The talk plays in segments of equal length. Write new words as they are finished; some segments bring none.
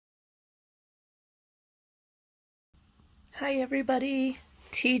Hi everybody,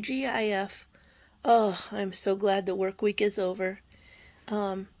 TGIF. Oh, I'm so glad the work week is over.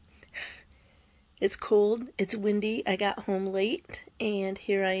 It's cold, it's windy, I got home late, and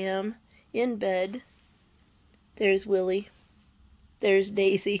here I am in bed. There's Willie, there's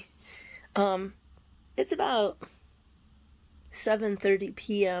Daisy. It's about 7:30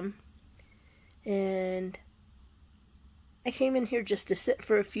 p.m. and I came in here just to sit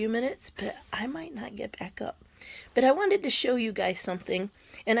for a few minutes, but I might not get back up. But I wanted to show you guys something,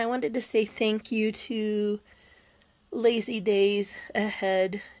 and I wanted to say thank you to Lazy Days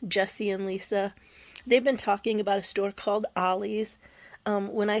Ahead, Jesse and Lisa. They've been talking about a store called Ollie's.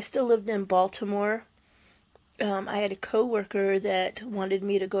 When I still lived in Baltimore, I had a coworker that wanted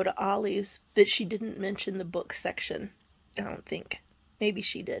me to go to Ollie's, but she didn't mention the book section. I don't think. Maybe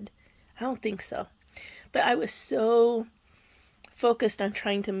she did. I don't think so. But I was so focused on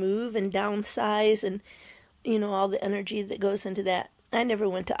trying to move and downsize and, you know, all the energy that goes into that. I never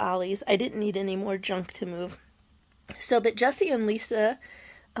went to Ollie's. I didn't need any more junk to move. So, but Jesse and Lisa,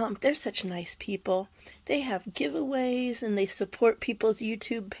 they're such nice people. They have giveaways and they support people's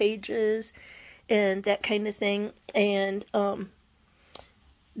YouTube pages and that kind of thing. And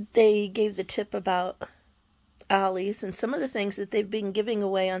they gave the tip about Ollie's, and some of the things that they've been giving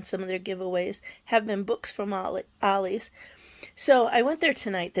away on some of their giveaways have been books from Ollie's. So I went there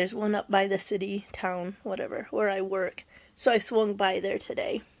tonight. There's one up by the city, town, whatever, where I work. So I swung by there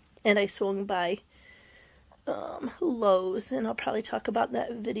today, and I swung by Lowe's, and I'll probably talk about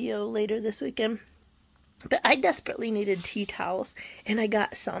that video later this weekend. But I desperately needed tea towels, and I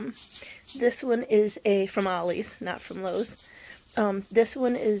got some. This one is from Ollie's, not from Lowe's. This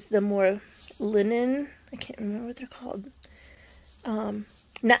one is the more linen, I can't remember what they're called.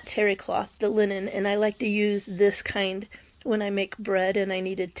 Not terry cloth, the linen, and I like to use this kind when I make bread and I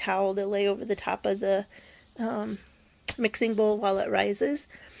need a towel to lay over the top of the mixing bowl while it rises.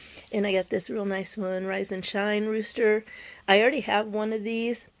 And I got this real nice one, Rise and Shine Rooster. I already have one of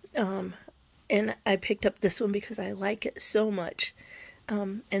these, and I picked up this one because I like it so much.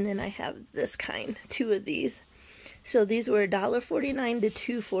 And then I have this kind, two of these. So these were $1.49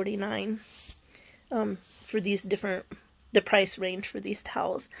 to $2.49 for these different, the price range for these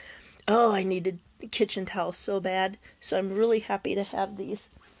towels. Oh, I needed kitchen towels so bad, so I'm really happy to have these.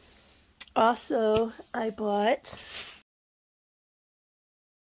 Also, I bought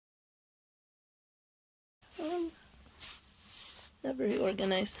not very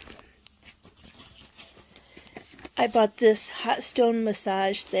organized. I bought this hot stone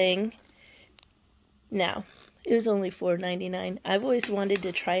massage thing. Now, it was only $4.99. I've always wanted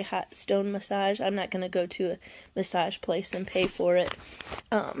to try hot stone massage. I'm not going to go to a massage place and pay for it,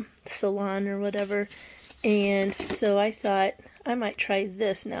 salon or whatever. And so I thought I might try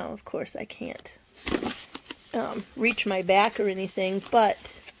this. Now, of course, I can't reach my back or anything, but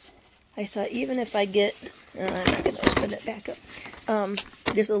I thought even if I get, I'm not going to open it back up.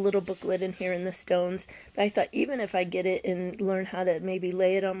 There's a little booklet in here in the stones, but I thought even if I get it and learn how to maybe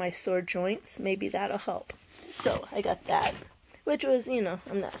lay it on my sore joints, maybe that'll help. So I got that, which was, you know,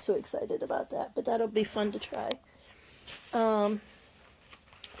 I'm not so excited about that, but that'll be fun to try.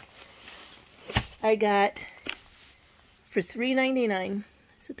 I got, for $3.99,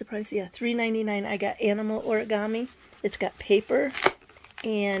 is it the price? Yeah, $3.99, I got animal origami. It's got paper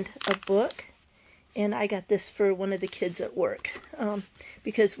and a book, and I got this for one of the kids at work,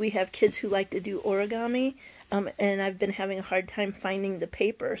 because we have kids who like to do origami, and I've been having a hard time finding the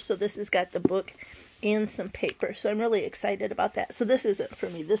paper, so this has got the book and some paper, so I'm really excited about that. So this isn't for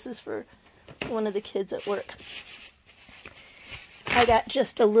me, this is for one of the kids at work. I got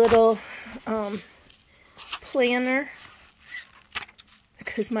just a little planner,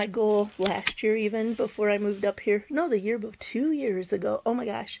 because my goal last year, even before I moved up here, no, the year before, 2 years ago, oh my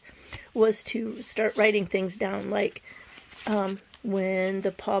gosh, was to start writing things down, like when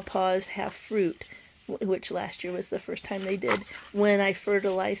the pawpaws have fruit, which last year was the first time they did, when I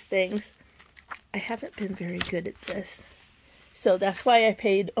fertilize things. I haven't been very good at this. So that's why I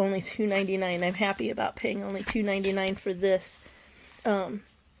paid only $2.99. I'm happy about paying only $2.99 for this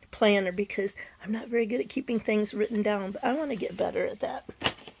planner, because I'm not very good at keeping things written down, but I want to get better at that.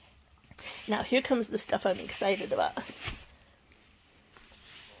 Now here comes the stuff I'm excited about.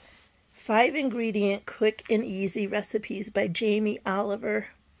 5 ingredient quick and easy recipes by Jamie Oliver.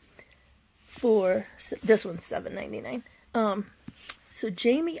 For this one's $7.99. So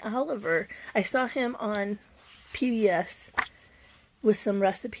Jamie Oliver, I saw him on PBS with some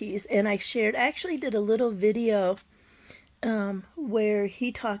recipes, and I actually did a little video where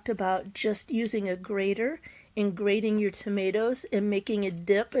he talked about just using a grater and grating your tomatoes and making a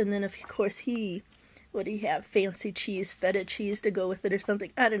dip, and then of course he what do you have? Fancy cheese, feta cheese to go with it or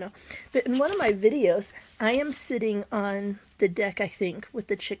something. I don't know. But in one of my videos, I am sitting on the deck, I think, with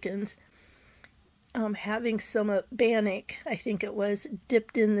the chickens, having some bannock, I think it was,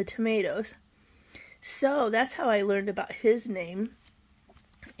 dipped in the tomatoes. So that's how I learned about his name.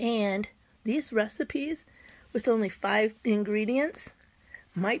 And these recipes with only 5 ingredients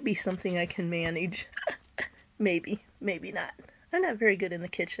might be something I can manage. Maybe, maybe not. I'm not very good in the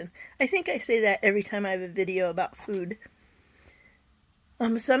kitchen. I think I say that every time I have a video about food.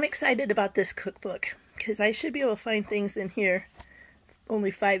 So I'm excited about this cookbook because I should be able to find things in here,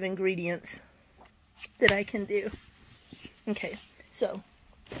 only 5 ingredients, that I can do. Okay, so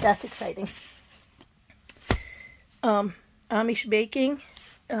that's exciting. Amish baking,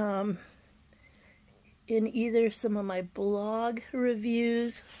 in either some of my blog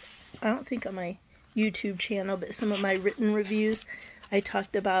reviews, I don't think on my YouTube channel, but some of my written reviews, I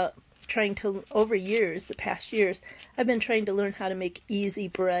talked about trying to, over years, the past years, I've been trying to learn how to make easy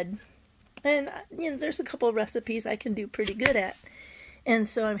bread. And, you know, there's a couple of recipes I can do pretty good at. And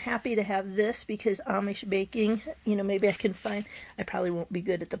so I'm happy to have this because Amish baking, you know, maybe I can find, I probably won't be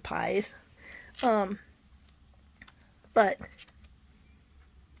good at the pies. But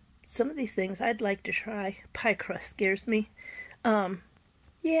some of these things I'd like to try. Pie crust scares me.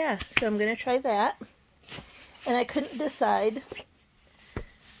 Yeah, so I'm going to try that. And I couldn't decide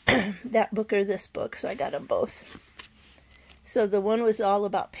that book or this book, so I got them both. So the one was all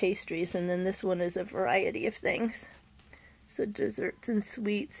about pastries, and then this one is a variety of things. So desserts and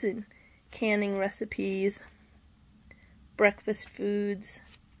sweets and canning recipes, breakfast foods,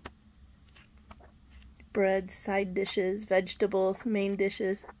 breads, side dishes, vegetables, main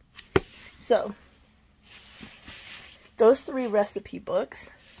dishes. So those 3 recipe books.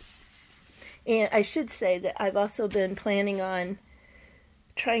 And I should say that I've also been planning on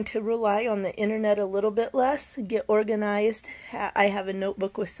trying to rely on the internet a little bit less, get organized. I have a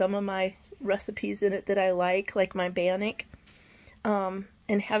notebook with some of my recipes in it that I like my bannock.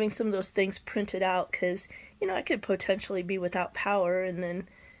 And having some of those things printed out because, you know, I could potentially be without power and then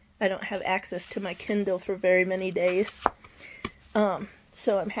I don't have access to my Kindle for very many days.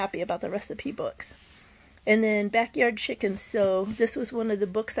 So I'm happy about the recipe books. And then Backyard Chicken. So this was one of the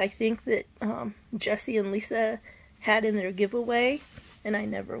books I think that Jesse and Lisa had in their giveaway. And I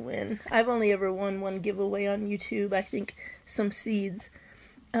never win. I've only ever won one giveaway on YouTube. I think some seeds.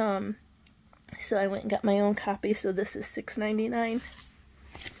 So I went and got my own copy. So this is $6.99.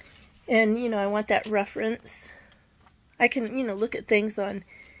 And, you know, I want that reference. I can, you know, look at things on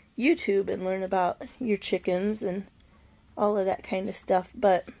YouTube and learn about your chickens and all of that kind of stuff.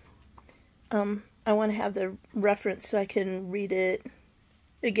 But I want to have the reference so I can read it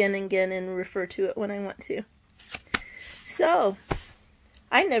again and again and refer to it when I want to. So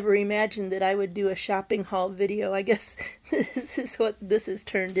I never imagined that I would do a shopping haul video. I guess this is what this has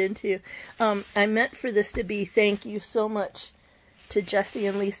turned into. I meant for this to be thank you so much to Jesse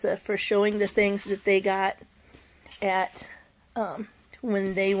and Lisa for showing the things that they got at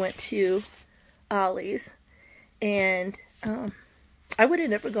when they went to Ollie's. And I would have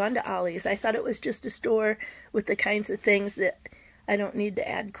never gone to Ollie's. I thought it was just a store with the kinds of things that I don't need to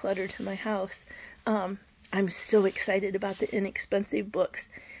add clutter to my house. I'm so excited about the inexpensive books.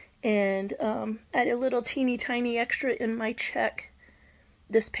 And I had a little teeny tiny extra in my check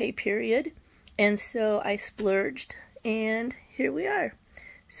this pay period. And so I splurged and here we are.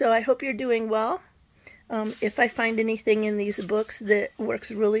 So I hope you're doing well. If I find anything in these books that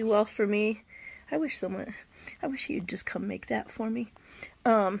works really well for me, I wish you'd just come make that for me.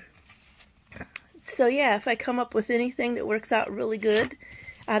 So yeah, if I come up with anything that works out really good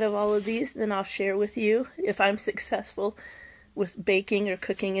out of all of these, then I'll share with you. If I'm successful with baking or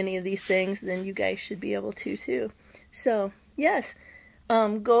cooking any of these things, then you guys should be able to too. So yes,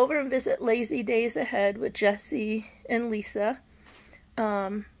 go over and visit Lazy Days Ahead with Jesse and Lisa.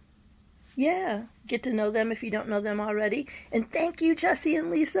 Yeah, get to know them if you don't know them already. And thank you, Jesse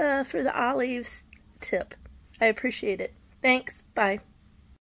and Lisa, for the olives tip. I appreciate it. Thanks. Bye.